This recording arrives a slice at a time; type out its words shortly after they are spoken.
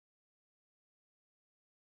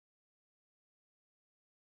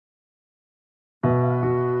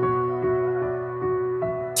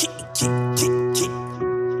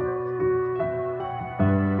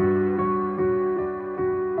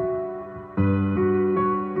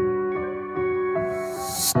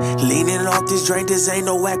Leaning off this drink, this ain't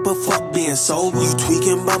no whack, but fuck being sober. You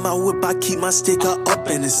tweaking by my whip, I keep my sticker up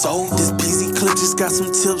and it's over. This PZ clip just got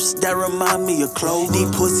some tips that remind me of clothes. These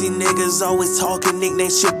pussy niggas always talking,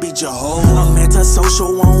 nicknames should be Jehovah. I'm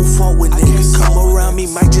antisocial, I don't fuck with niggas. Come around me,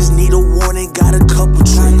 might just need a warning, got a couple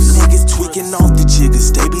triggers. Niggas tweaking off the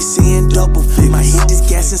jiggers, they be seeing double figures. My hit this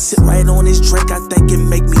gas and sit right on this drink, I think it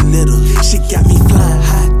make me litter. She got me flying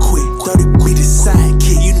high quick, 30 be the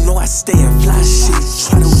sidekick. You know I stay in fly shit,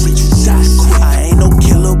 try to reach you die quick. I ain't no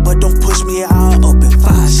killer, but don't push me out up and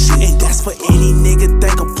fire shit. And that's for any nigga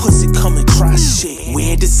think a pussy come and try shit. We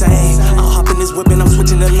ain't the same, I'm hopping this whip and I'm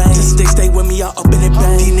switching the lane. Just stay with me, all up in it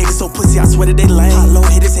bang. These niggas so pussy, I swear that they lame. Hollow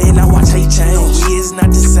hit his head, now watch how he change. No, we is not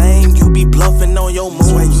the same, you be bluffing on your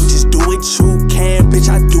moves. Why you just do it you can, bitch,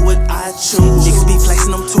 I do what I choose. Niggas be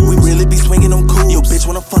flexing them too, we really be swinging them cool. Yo, bitch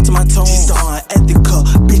wanna fuck to my tone, she's so unethical.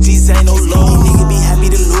 Bitch, these ain't no low, nigga be happy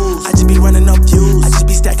to lose. I just be running up views, I just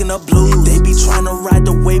be stacking up blues. They be trying to ride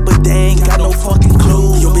the wave, but they ain't got no fucking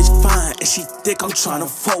clue. Yo, bitch fine, and she thick, I'm trying to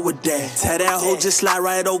fuck with that. Tell that hoe just slide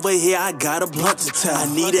right over here, I got a blunt to tell. I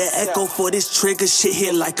need an echo for this trigger, shit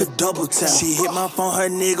hit like a double tap. She hit my phone, her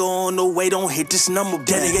nigga on the way, don't hit this number back.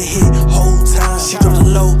 That nigga hit whole time, she dropped a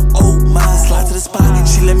low, oh my. Slide to the spot,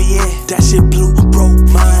 she let me in, that shit blue, broke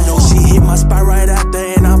mine. You know she hit my spot right out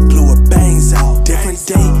there and I blew her bangs out. Different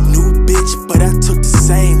day,